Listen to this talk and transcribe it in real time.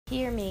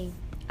Hear me,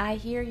 I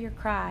hear your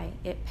cry.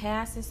 It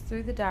passes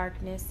through the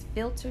darkness,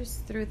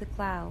 filters through the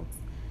clouds,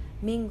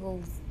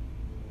 mingles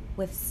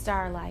with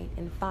starlight,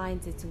 and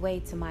finds its way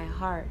to my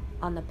heart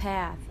on the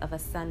path of a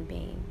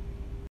sunbeam.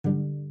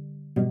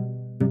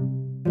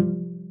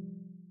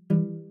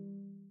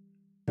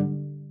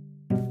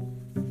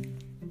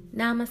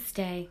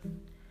 Namaste.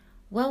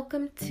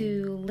 Welcome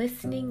to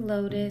Listening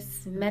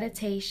Lotus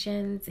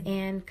Meditations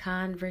and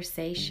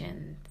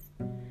Conversations.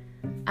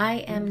 I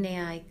am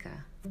Naika.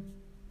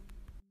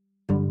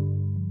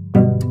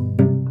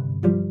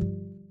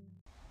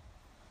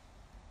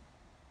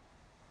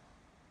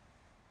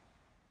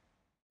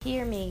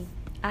 Hear me,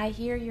 I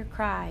hear your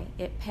cry.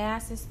 It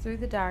passes through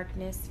the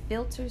darkness,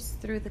 filters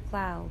through the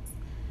clouds,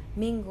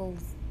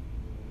 mingles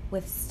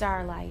with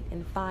starlight,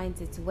 and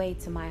finds its way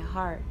to my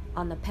heart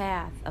on the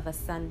path of a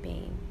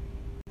sunbeam.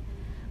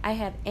 I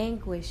have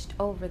anguished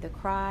over the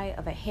cry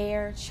of a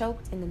hare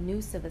choked in the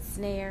noose of a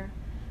snare,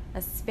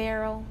 a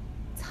sparrow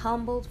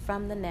tumbled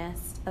from the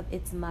nest of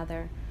its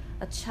mother,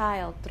 a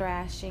child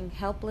thrashing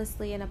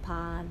helplessly in a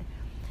pond,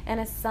 and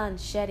a son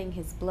shedding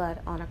his blood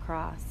on a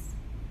cross.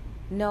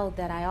 Know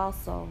that I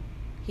also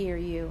hear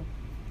you.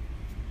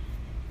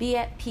 Be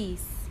at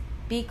peace,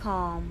 be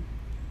calm.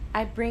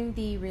 I bring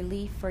thee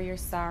relief for your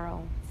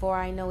sorrow, for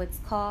I know its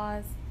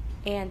cause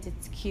and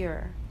its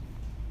cure.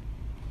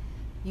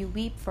 You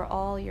weep for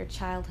all your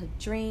childhood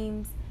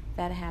dreams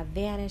that have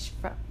vanished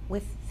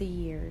with the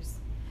years.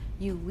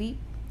 You weep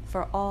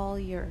for all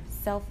your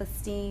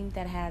self-esteem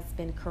that has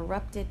been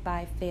corrupted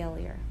by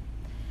failure.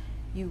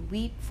 You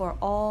weep for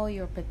all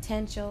your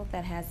potential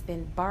that has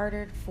been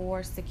bartered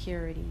for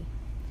security.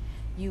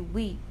 You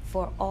weep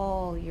for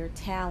all your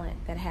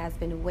talent that has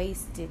been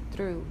wasted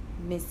through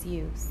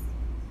misuse.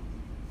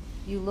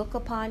 You look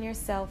upon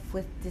yourself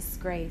with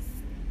disgrace,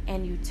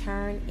 and you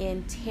turn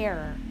in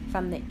terror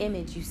from the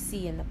image you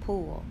see in the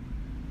pool.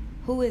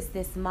 Who is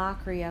this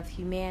mockery of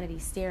humanity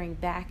staring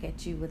back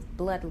at you with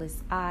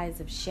bloodless eyes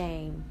of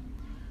shame?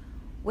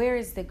 Where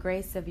is the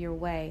grace of your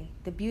way,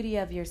 the beauty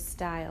of your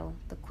style,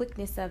 the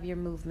quickness of your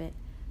movement,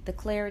 the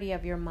clarity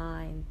of your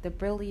mind, the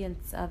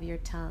brilliance of your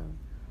tongue?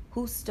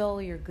 Who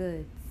stole your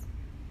goods?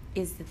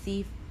 Is the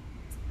thief's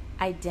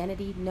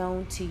identity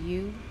known to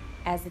you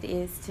as it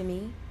is to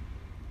me?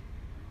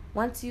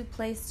 Once you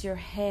placed your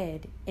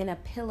head in a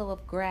pillow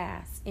of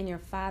grass in your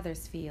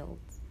father's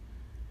fields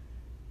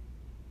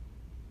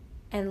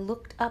and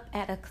looked up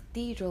at a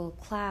cathedral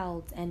of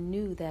clouds and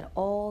knew that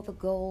all the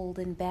gold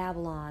in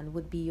Babylon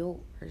would be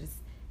yours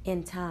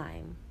in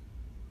time.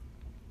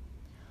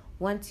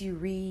 Once you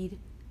read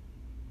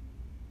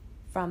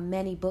from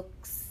many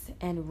books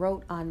and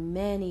wrote on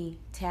many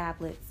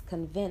tablets,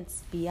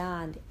 convinced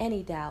beyond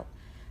any doubt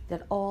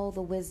that all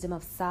the wisdom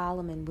of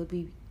Solomon would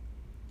be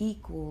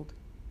equaled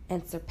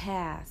and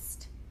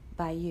surpassed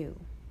by you.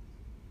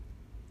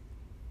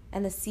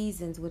 And the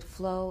seasons would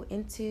flow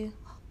into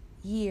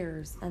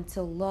years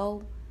until,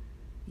 lo,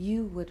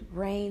 you would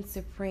reign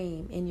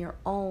supreme in your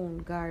own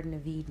Garden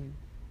of Eden.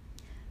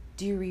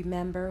 Do you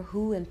remember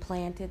who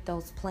implanted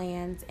those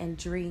plans and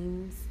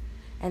dreams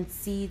and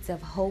seeds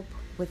of hope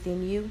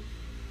within you?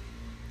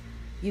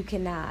 You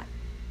cannot.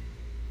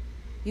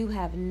 You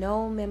have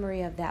no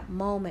memory of that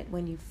moment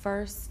when you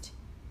first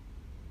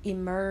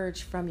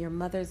emerged from your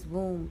mother's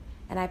womb,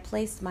 and I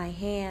placed my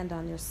hand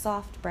on your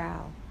soft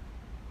brow,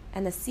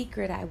 and the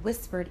secret I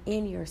whispered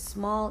in your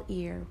small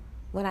ear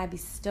when I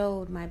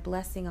bestowed my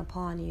blessing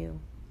upon you.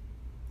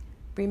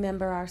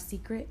 Remember our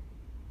secret?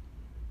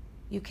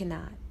 You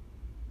cannot.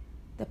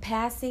 The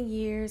passing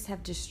years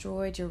have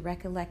destroyed your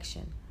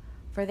recollection,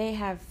 for they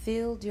have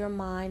filled your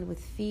mind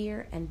with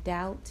fear and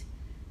doubt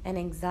and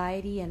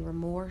anxiety and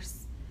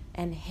remorse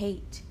and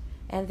hate,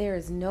 and there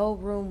is no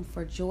room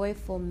for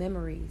joyful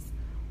memories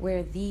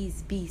where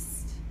these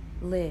beasts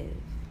live.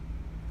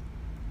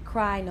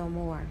 Cry no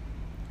more.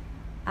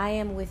 I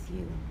am with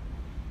you,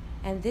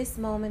 and this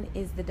moment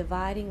is the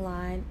dividing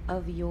line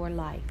of your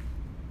life.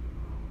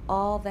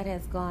 All that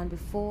has gone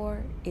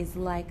before is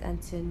like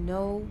unto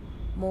no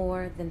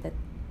more than the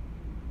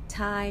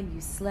time you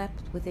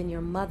slept within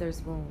your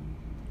mother's womb.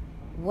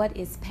 What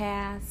is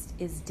past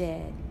is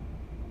dead.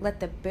 Let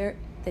the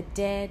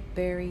dead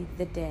bury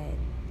the dead.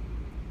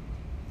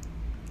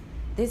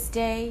 This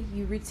day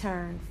you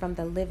return from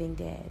the living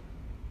dead.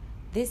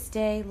 This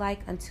day, like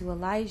unto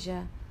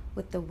Elijah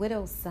with the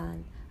widow's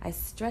son, I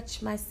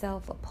stretch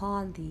myself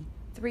upon thee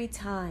 3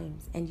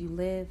 times, and you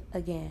live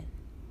again.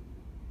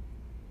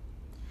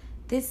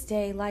 This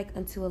day, like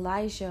unto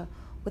Elijah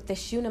with the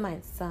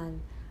Shunammite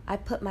son, I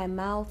put my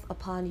mouth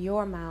upon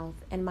your mouth,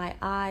 and my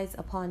eyes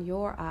upon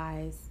your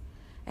eyes,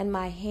 and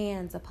my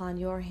hands upon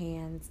your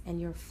hands, and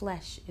your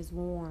flesh is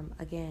warm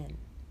again.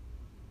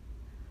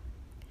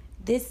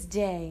 This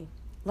day,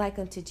 like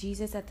unto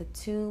Jesus at the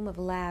tomb of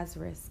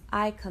Lazarus,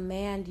 I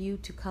command you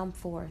to come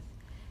forth,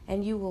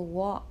 and you will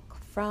walk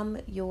from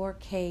your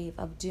cave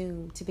of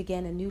doom to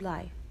begin a new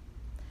life.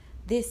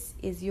 This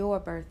is your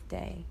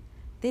birthday.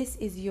 This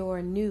is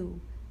your new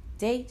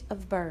date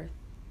of birth,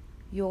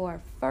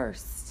 your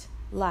first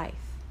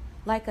life,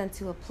 like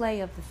unto a play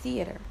of the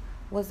theater,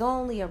 was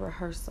only a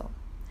rehearsal.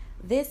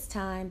 This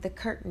time the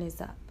curtain is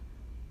up.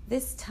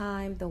 This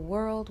time the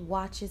world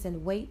watches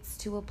and waits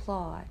to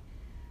applaud.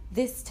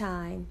 This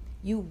time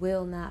you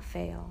will not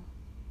fail.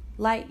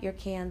 Light your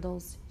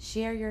candles,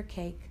 share your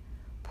cake,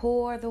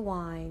 pour the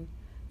wine.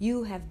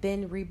 You have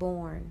been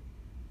reborn.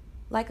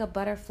 Like a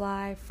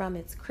butterfly from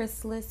its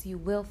chrysalis you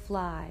will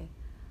fly.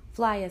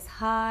 Fly as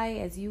high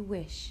as you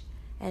wish,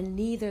 and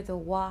neither the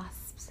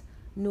wasps,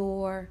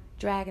 nor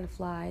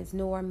dragonflies,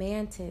 nor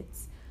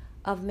mantids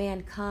of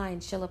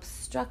mankind shall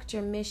obstruct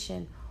your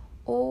mission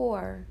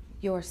or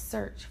your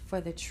search for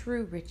the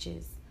true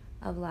riches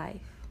of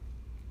life.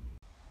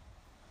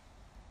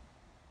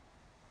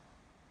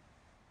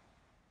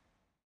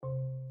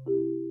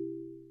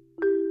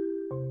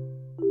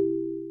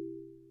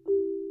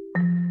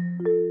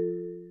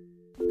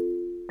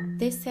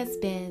 This has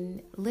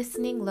been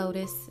Listening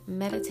Lotus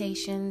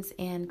Meditations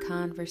and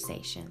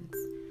Conversations.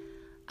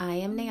 I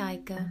am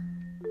Naika.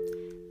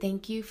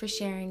 Thank you for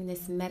sharing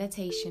this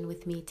meditation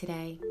with me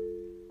today.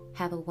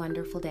 Have a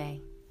wonderful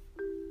day.